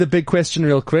the big question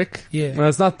real quick. Yeah. No,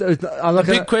 it's not. I'm not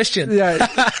Big question. Yeah.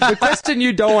 The question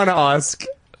you don't want to ask.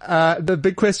 The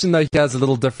big question though here is a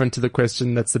little different to the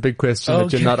question that's the big question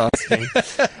that you're not asking.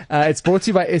 It's brought to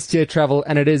you by STA Travel,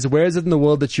 and it is, where is it in the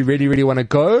world that you really, really want to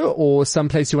go, or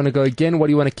someplace you want to go again? What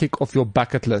do you want to kick off your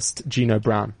bucket list, Gino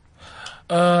Brown?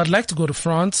 I'd like to go to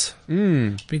France,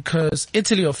 because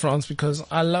Italy or France, because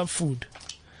I love food.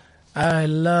 I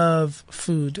love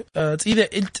food. It's either,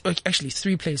 actually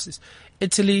 3 places: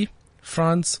 Italy,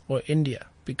 France, or India,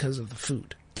 because of the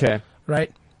food. Okay.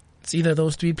 Right? It's either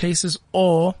those 3 places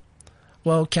or,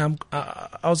 well,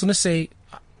 I was going to say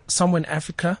somewhere in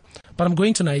Africa, but I'm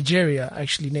going to Nigeria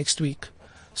actually next week.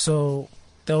 So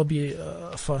that'll be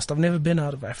first. I've never been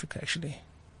out of Africa actually.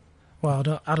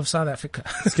 Well, out of South Africa.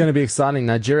 It's going to be exciting.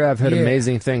 Nigeria, I've heard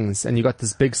amazing things, and you got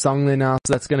this big song there now,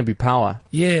 so that's going to be power.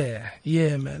 Yeah,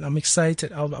 man. I'm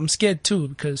excited. I'm scared too,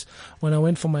 because when I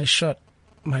went for my shot,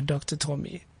 my doctor told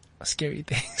me scary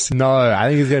things. No, I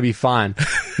think it's going to be fine.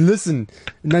 Listen,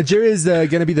 Nigeria is going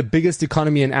to be the biggest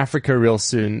economy in Africa real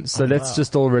soon. So let's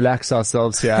just all relax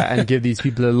ourselves here and give these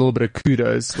people a little bit of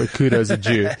kudos where kudos are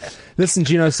due. Listen,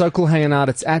 Gino, so cool hanging out.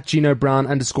 It's at Gino Brown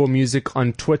 _music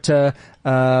on Twitter.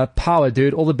 Power,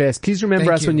 dude. All the best. Please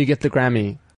remember us when you get the Grammy.